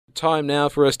time now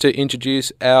for us to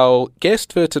introduce our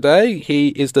guest for today. He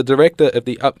is the director of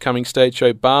the upcoming stage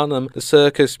show Barnum, the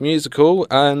Circus Musical,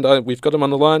 and we've got him on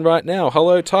the line right now.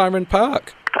 Hello, Tyron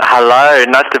Park. Hello,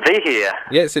 nice to be here.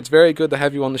 Yes, it's very good to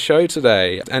have you on the show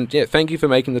today. And yeah, thank you for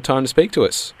making the time to speak to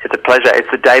us. It's a pleasure. It's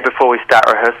the day before we start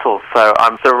rehearsals, so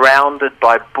I'm surrounded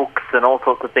by books and all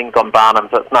sorts of things on Barnum,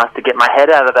 so it's nice to get my head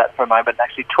out of that for a moment and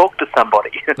actually talk to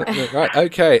somebody. Right,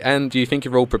 okay. And do you think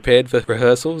you're all prepared for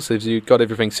rehearsals? Have you got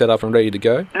everything set up and ready to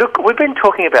go? Look, we've been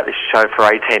talking about this show for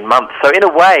 18 months, so in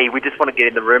a way, we just want to get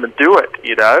in the room and do it,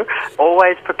 you know?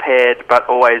 Always prepared, but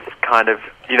always kind of,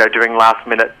 you know, doing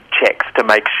last-minute checks to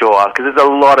make sure, because there's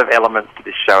a lot of elements to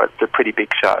this show. It's a pretty big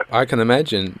show. I can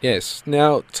imagine, yes.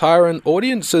 Now, Tyron,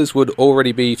 audiences would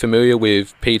already be familiar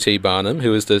with P.T. Barnum,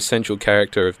 who is the central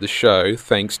character of the show,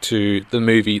 thanks to the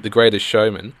movie The Greatest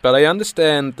Showman. But I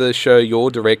understand the show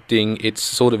you're directing, it's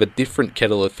sort of a different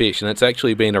kettle of fish, and it's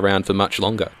actually been around for much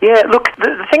longer. Yeah, look,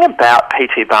 the thing about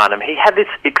P.T. Barnum, he had this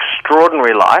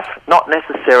extraordinary life, not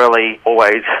necessarily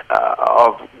always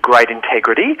of great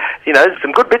integrity, you know,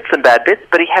 some good bits and bad bits,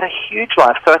 but he had a huge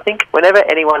life. So I think whenever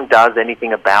anyone does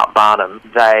anything about Barnum,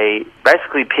 they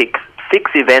basically pick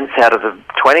 6 events out of the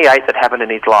 28 that happened in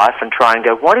his life and try and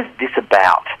go, what is this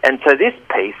about? And so this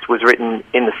piece was written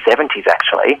in the 70s,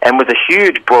 actually, and was a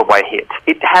huge Broadway hit.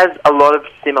 It has a lot of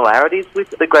similarities with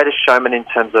The Greatest Showman in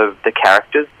terms of the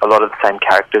characters. A lot of the same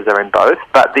characters are in both,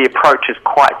 but the approach is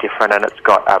quite different, and it's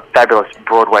got a fabulous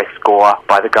Broadway score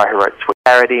by the guy who wrote Sweet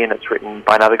Charity, and it's written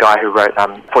by another guy who wrote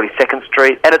 42nd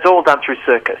Street, and it's all done through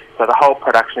Circus. So the whole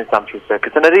production is done through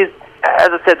Circus, and it is, as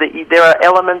I said, there are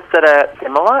elements that are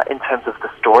similar in terms of the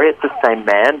story. It's the same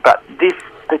man, but this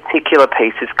particular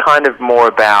piece is kind of more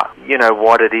about, you know,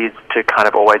 what it is to kind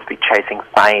of always be chasing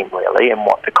fame, really, and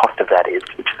what the cost of that is,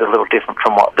 which is a little different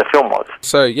from what the film was.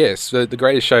 So, yes, The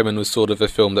Greatest Showman was sort of a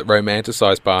film that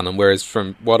romanticised Barnum, whereas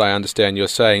from what I understand you're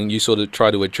saying, you sort of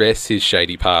try to address his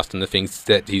shady past and the things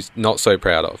that he's not so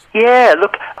proud of. Yeah,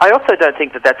 look, I also don't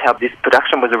think that that's how this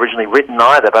production was originally written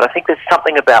either, but I think there's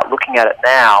something about looking at it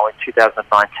now in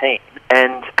 2019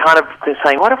 and kind of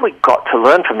saying, what have we got to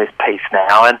learn from this piece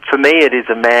now? And for me, it is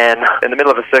a man in the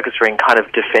middle of a circus ring kind of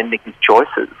defending his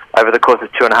choices over the course of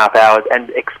 2.5 hours and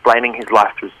explaining his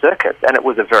life through circus. And it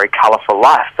was a very colourful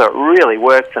life, so it really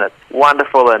works, and it's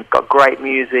wonderful and got great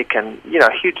music and, you know,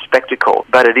 a huge spectacle.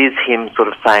 But it is him sort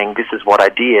of saying, this is what I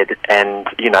did, and,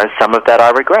 you know, some of that I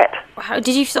regret. How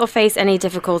did you sort of face any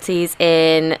difficulties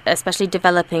in especially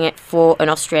developing it for an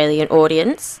Australian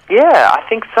audience? Yeah, I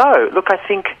think so. Look, I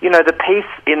think, you know, the piece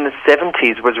in the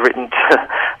 70s was written to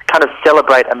kind of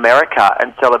celebrate America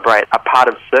and celebrate a part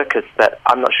of circus that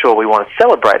I'm not sure we want to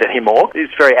celebrate anymore.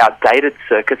 It's very outdated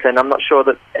circus, and I'm not sure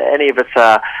that any of us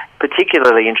are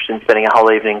particularly interested in spending a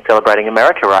whole evening celebrating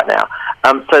America right now.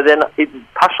 So then it's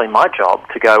partially my job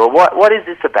to go, well, what is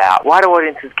this about? Why do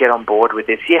audiences get on board with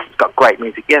this? Yes, it's got great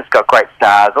music. Yes, it's got great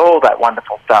stars, all that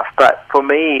wonderful stuff. But for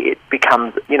me, it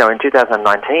becomes, you know, in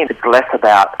 2019, it's less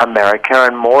about America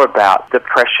and more about the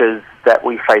pressures that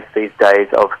we face these days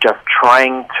of just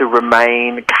trying to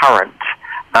remain current.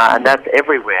 And that's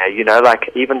everywhere, you know, like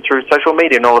even through social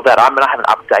media and all of that. I haven't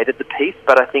updated the piece,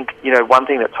 but I think, you know, one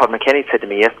thing that Todd McKenney said to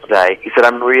me yesterday, he said,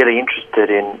 I'm really interested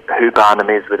in who Barnum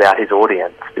is without his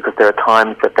audience, because there are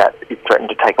times that is threatened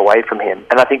to take away from him.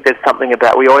 And I think there's something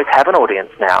about, we always have an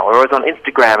audience now. We're always on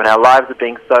Instagram, and our lives are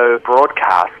being so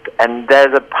broadcast. And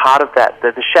there's a part of that,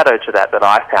 there's a shadow to that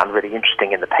I found really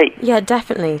interesting in the piece. Yeah,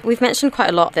 definitely. We've mentioned quite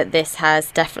a lot that this has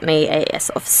definitely a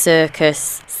sort of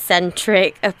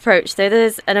circus-centric approach. So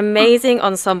there's an amazing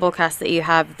ensemble cast that you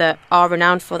have that are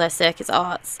renowned for their circus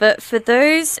arts. But for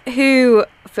those who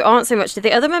aren't so much, do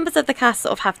the other members of the cast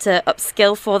sort of have to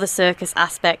upskill for the circus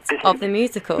aspect of the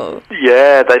musical?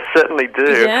 Yeah, they certainly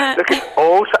do. Yeah. Look, it's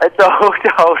all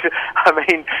told. I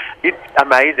mean, it's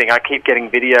amazing. I keep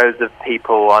getting videos of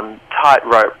people on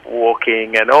tightrope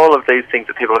walking and all of these things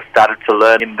that people have started to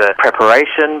learn in the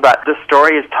preparation, but the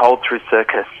story is told through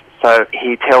circus. So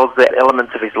he tells the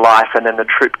elements of his life, and then the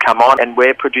troupe come on, and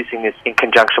we're producing this in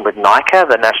conjunction with NICA,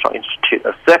 the National Institute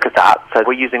of Circus Arts. So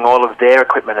we're using all of their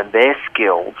equipment and their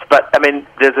skills. But, I mean,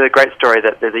 there's a great story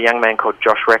that there's a young man called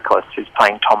Josh Reckless who's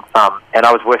playing Tom Thumb, and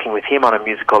I was working with him on a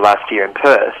musical last year in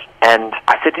Perth. And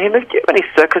I said to him, "Do you have any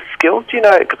circus skills? Do you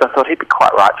know?" Because I thought he'd be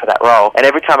quite right for that role. And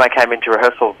every time I came into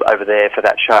rehearsals over there for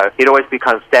that show, he'd always be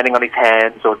kind of standing on his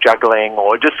hands or juggling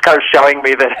or just kind of showing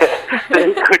me that, that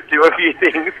he could do a few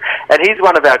things. And he's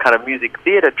one of our kind of music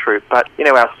theatre troupe, but, you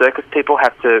know, our circus people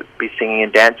have to be singing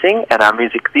and dancing, and our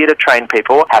music theatre trained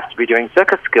people have to be doing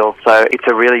circus skills. So it's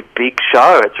a really big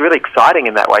show. It's really exciting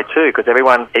in that way too, because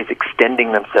everyone is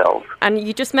extending themselves. And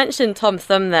you just mentioned Tom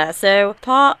Thumb there. So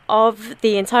part of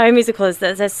the entire musical is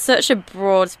that there's such a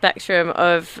broad spectrum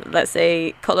of, let's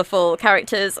say, colourful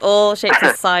characters, all shapes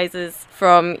and sizes,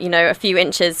 from, you know, a few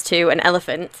inches to an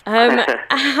elephant.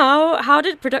 How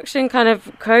did production kind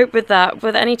of cope with that?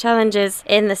 Were there any challenges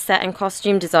in the set and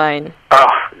costume design? Oh,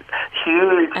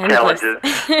 huge challenges.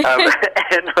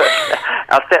 And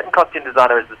our set and costume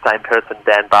designer is the same person,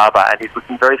 Dan Barber, and he's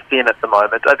looking very thin at the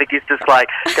moment. I think he's just like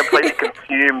completely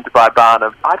consumed by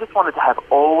Barnum. I just wanted to have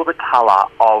all the colour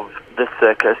of the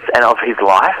circus and of his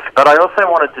life, but I also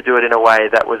wanted to do it in a way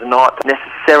that was not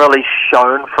necessarily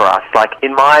shown for us. Like,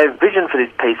 in my vision for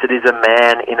this piece, it is a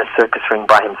man in a circus ring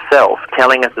by himself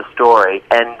telling us a story,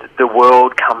 and the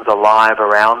world comes alive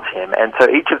around him. And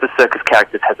so each of the circus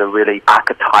characters has a really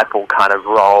archetypal kind of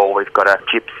role. We've got a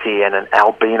gypsy and an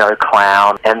albino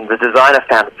clown, and the designer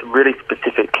found some really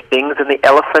specific things. And the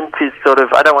elephant is sort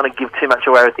of, I don't want to give too much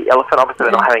away with the elephant. Obviously,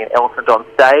 we're not having an elephant on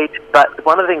stage, but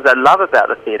one of the things I love about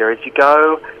the theatre is you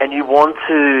go and you want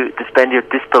to suspend your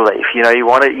disbelief. You know, you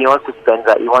want to suspend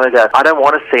that. You want to go, I don't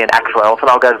want to see an actual elephant.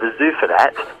 I'll go to the zoo for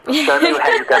that. Show me how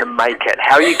you're going to make it.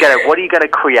 What are you going to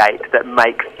create that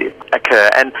makes this occur?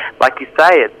 And like you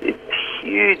say, it's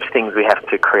huge things we have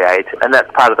to create, and that's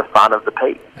part of the fun of the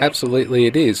piece. Absolutely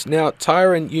it is. Now,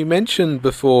 Tyron, you mentioned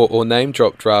before, or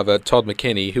name-dropped rather, Todd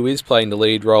McKenney, who is playing the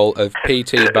lead role of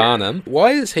P.T. Barnum.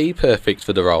 Why is he perfect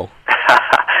for the role?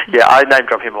 Yeah, I name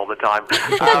drop him all the time.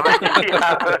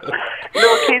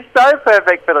 Look, he's so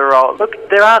perfect for the role. Look,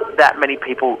 there aren't that many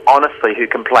people, honestly, who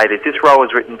can play this. This role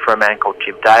was written for a man called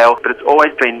Jim Dale, but it's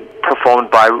always been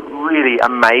performed by really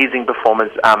amazing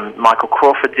performers. Michael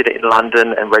Crawford did it in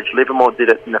London, and Reg Livermore did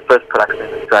it in the first production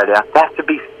in Australia. They have to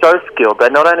be so skilled. They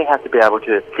not only have to be able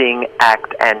to sing,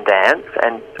 act, and dance,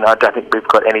 and I don't think we've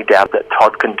got any doubt that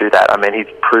Todd can do that. I mean,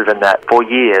 he's proven that for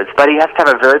years. But he has to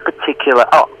have a very particular...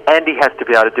 and he has to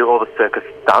be able to do all the circus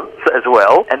stunts as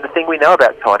well. And the thing we know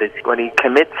about Todd is when he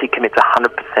commits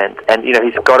 100%. And, you know,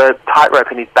 he's got a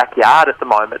tightrope in his backyard at the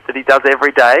moment that he does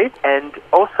every day. And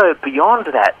also beyond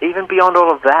that, even beyond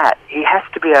all of that, he has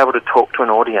to be able to talk to an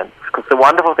audience. Because the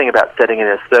wonderful thing about setting in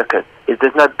a circus is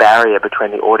there's no barrier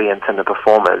between the audience and the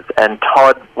performers. And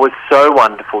Todd was so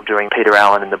wonderful doing Peter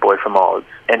Allen in The Boy from Oz.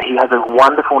 And he has a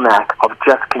wonderful knack of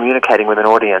just communicating with an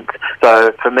audience.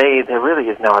 So for me, there really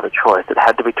is no other choice. It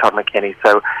had to be Todd McKenney.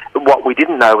 So what we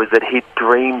didn't know was that he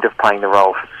dreamed of playing the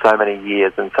role for so many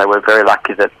years. And so we're very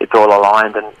lucky that it's all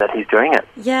aligned and that he's doing it.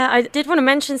 Yeah, I did want to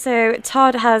mention, so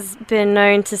Todd has been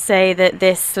known to say that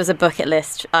this was a bucket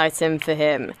list item for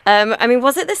him. I mean,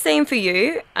 was it the same for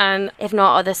you? And if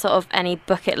not, are there sort of any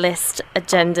bucket list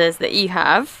agendas that you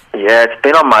have? Yeah, it's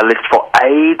been on my list for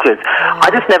ages. I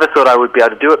just never thought I would be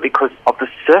able to do it because of the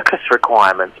circus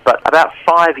requirements. But about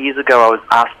 5 years ago, I was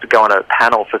asked to go on a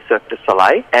panel for Cirque du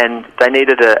Soleil, and they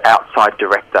needed an outside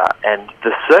director. And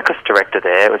the circus director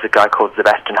there was a guy called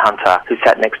Sebastian Hunter, who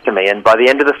sat next to me. And by the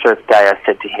end of the first day, I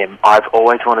said to him, I've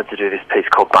always wanted to do this piece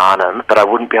called Barnum, but I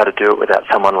wouldn't be able to do it without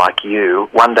someone like you.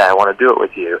 One day I want to do it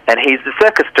with you. And he's the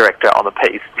circus director on the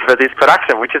piece for this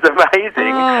production, which is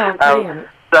amazing. Oh, brilliant.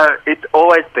 So it's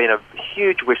always been a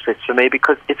huge wish list for me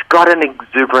because it's got an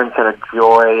exuberance and a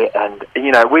joy, and,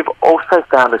 you know, we've also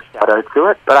found a shadow to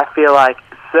it, but I feel like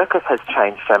circus has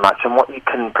changed so much, and what you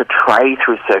can portray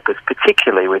through circus,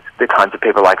 particularly with the kinds of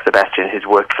people like Sebastian, who's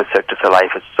worked for Cirque du Soleil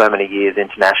for so many years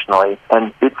internationally,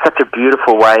 and it's such a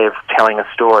beautiful way of telling a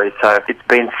story. So it's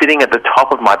been sitting at the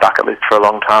top of my bucket list for a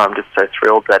long time. I'm just so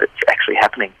thrilled that it's actually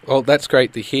happening. Well, that's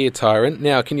great to hear, Tyron.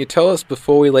 Now, can you tell us,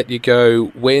 before we let you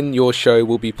go, when your show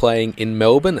will be playing in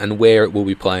Melbourne and where it will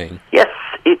be playing? Yes.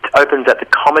 It opens at the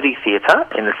Comedy Theatre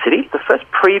in the city. The first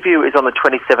preview is on the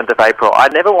 27th of April. I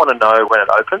never want to know when it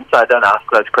opens, so I don't ask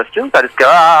those questions. I just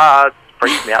go, it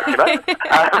freaks me out too much.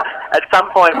 At some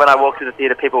point when I walk to the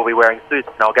theatre, people will be wearing suits,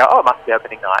 and I'll go, it must be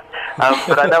opening night.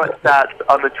 But I know it starts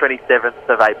on the 27th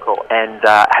of April and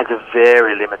has a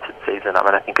very limited season. I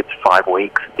mean, I think it's 5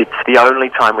 weeks. It's the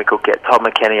only time we could get Todd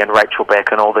McKenney and Rachel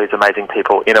Beck and all these amazing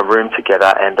people in a room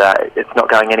together, and it's not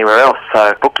going anywhere else.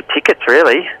 So book your tickets,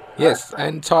 really. Yes,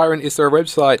 and Tyron, is there a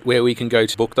website where we can go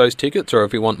to book those tickets, or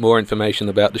if we want more information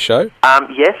about the show?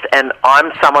 Yes, and I'm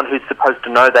someone who's supposed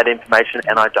to know that information,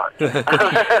 and I don't.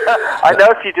 I know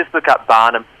if you just look up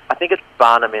Barnum I think it's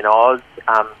Barnum in Oz,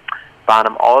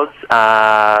 Barnum Oz.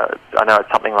 I know it's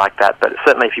something like that, but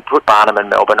certainly if you put Barnum in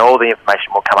Melbourne, all the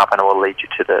information will come up and it will lead you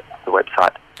to the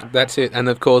website. That's it. And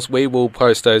of course, we will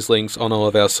post those links on all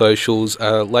of our socials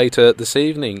later this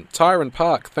evening. Tyron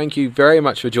Park, thank you very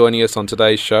much for joining us on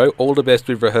today's show. All the best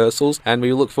with rehearsals, and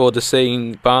we look forward to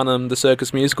seeing Barnum the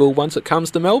Circus Musical once it comes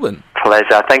to Melbourne.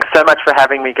 Pleasure. Thanks so much for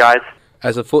having me, guys.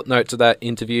 As a footnote to that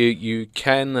interview, you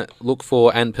can look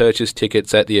for and purchase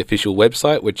tickets at the official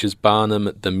website, which is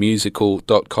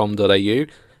barnumthemusical.com.au,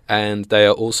 and they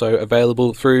are also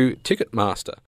available through Ticketmaster.